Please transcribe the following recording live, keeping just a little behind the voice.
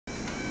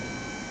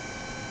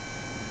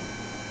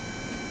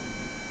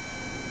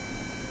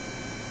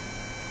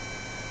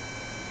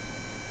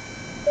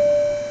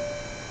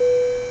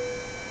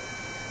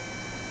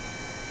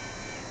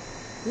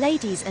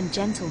Ladies and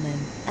gentlemen,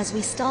 as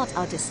we start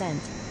our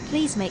descent,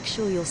 please make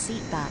sure your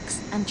seat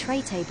backs and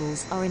tray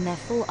tables are in their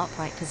full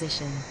upright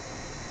position.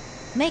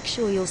 Make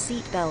sure your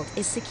seat belt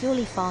is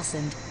securely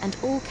fastened and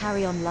all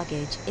carry-on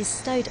luggage is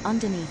stowed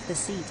underneath the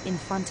seat in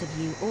front of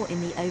you or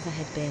in the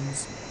overhead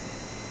bins.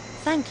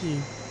 Thank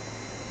you.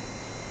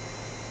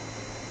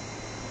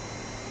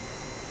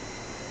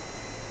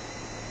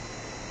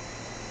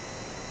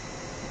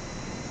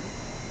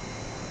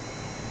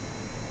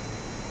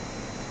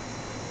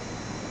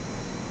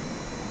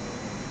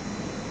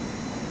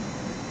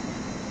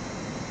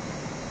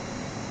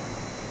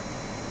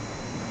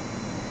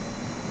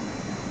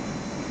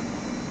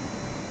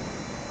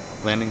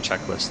 Landing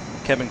checklist.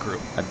 Cabin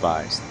crew.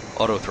 Advised.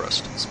 Auto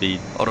thrust.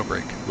 Speed. Auto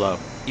brake. Low.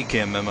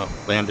 ECAM memo.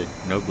 Landing.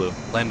 No blue.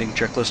 Landing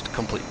checklist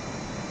complete.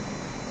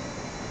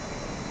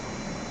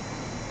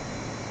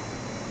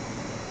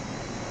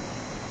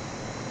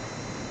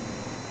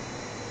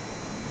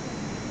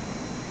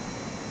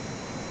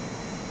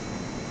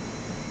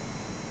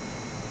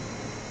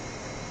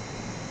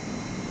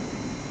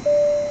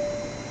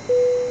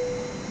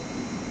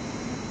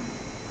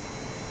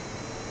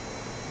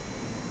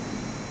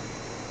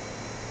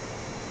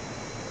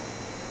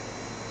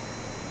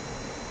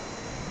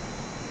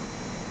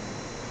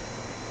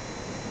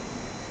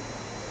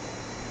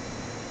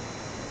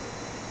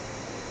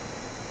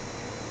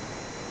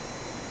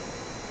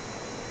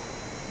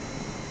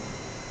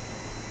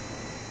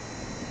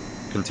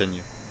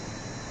 Continue.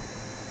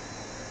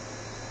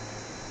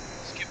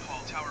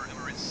 Schiphol Tower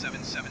Emirates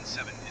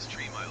 777 is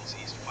 3 miles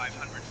east,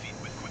 500 feet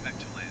with Quebec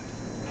to land.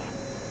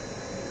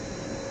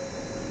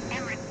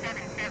 Emirates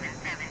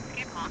 777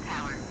 Schiphol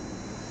Tower.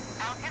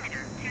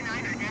 Altimeter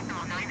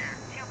 29er,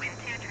 2 wind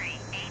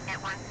 238 at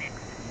 16.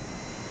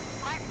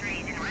 Flight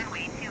straight and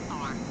runway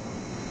 24.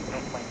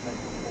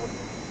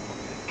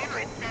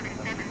 Emirates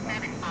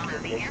 777 follow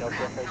the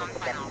aircraft on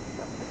final.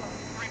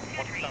 Wind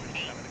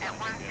 238 at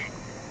 16.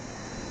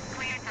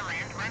 Clear to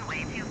land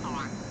runway 24.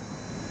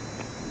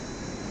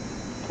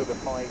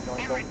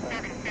 Emirates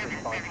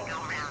 777 go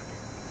round.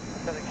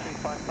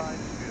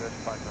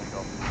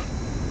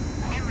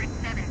 Emirates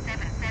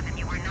 777,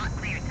 you are not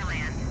cleared to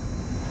land.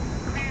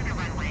 Clear the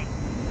runway.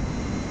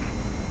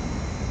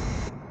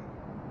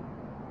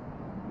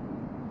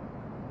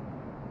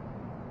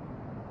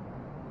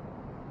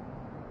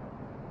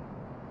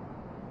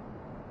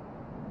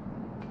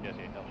 Yes,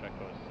 yeah, Delta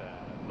Echo is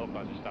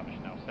localized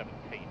established now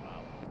 17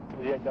 miles.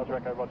 Yeah, Delta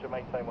Echo, roger,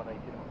 maintain 180.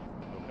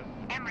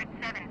 Emirates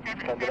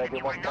 777,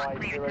 you are not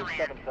cleared to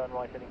land. Turn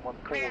right heading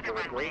 140. Clear the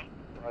runway.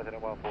 Right heading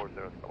 140,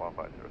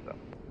 1507.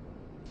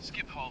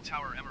 Schiphol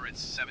Tower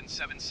Emirates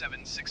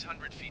 777,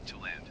 600 feet to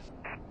land.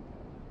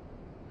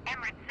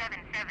 Emirates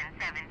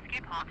 777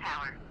 Schiphol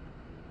Tower.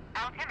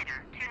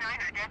 Altimeter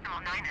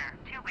 29er,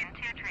 2 wind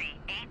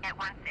 238 at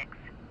 16.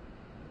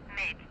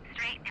 Mid,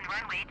 straight and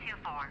runway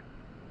 24.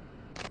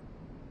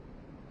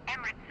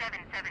 Emirates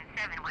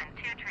 777 wind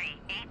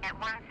 238 at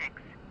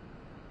 16.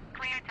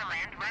 Clear to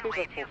land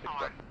runway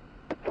 24.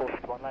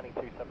 461, landing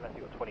 27, left,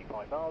 you've got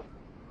 25 miles.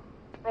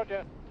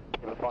 Roger.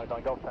 River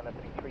 59 Golf, stand left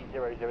heading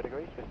 300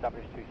 degrees, to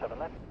establish 27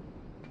 left.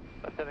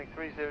 Ascending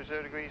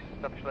 300 degrees,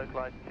 establish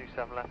localized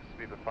 27 left,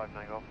 speed of 59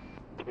 Golf.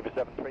 River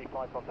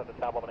 735, contact the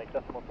tower 118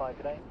 decimal sign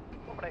today.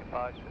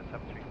 185, speed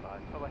of 735,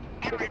 bye-bye.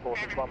 River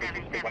Emirates 461,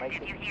 reduce speed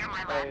 777, did you 180. hear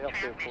my last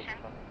transmission?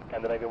 And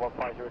the Navy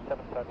 1507,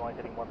 turn right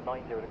heading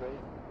 190 degrees.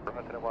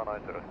 Right heading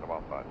 190,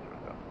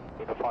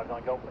 1500. River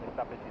 59 Golf, and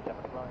establish 27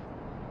 line.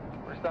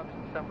 We're established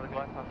December, the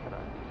glide path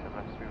today, 27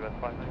 left, speed of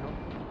 59 Golf.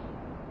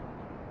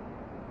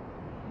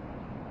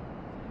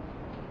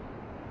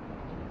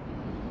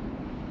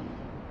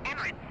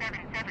 Emirates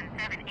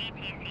 777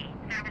 ATC,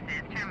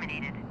 services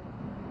terminated.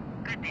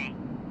 Good day.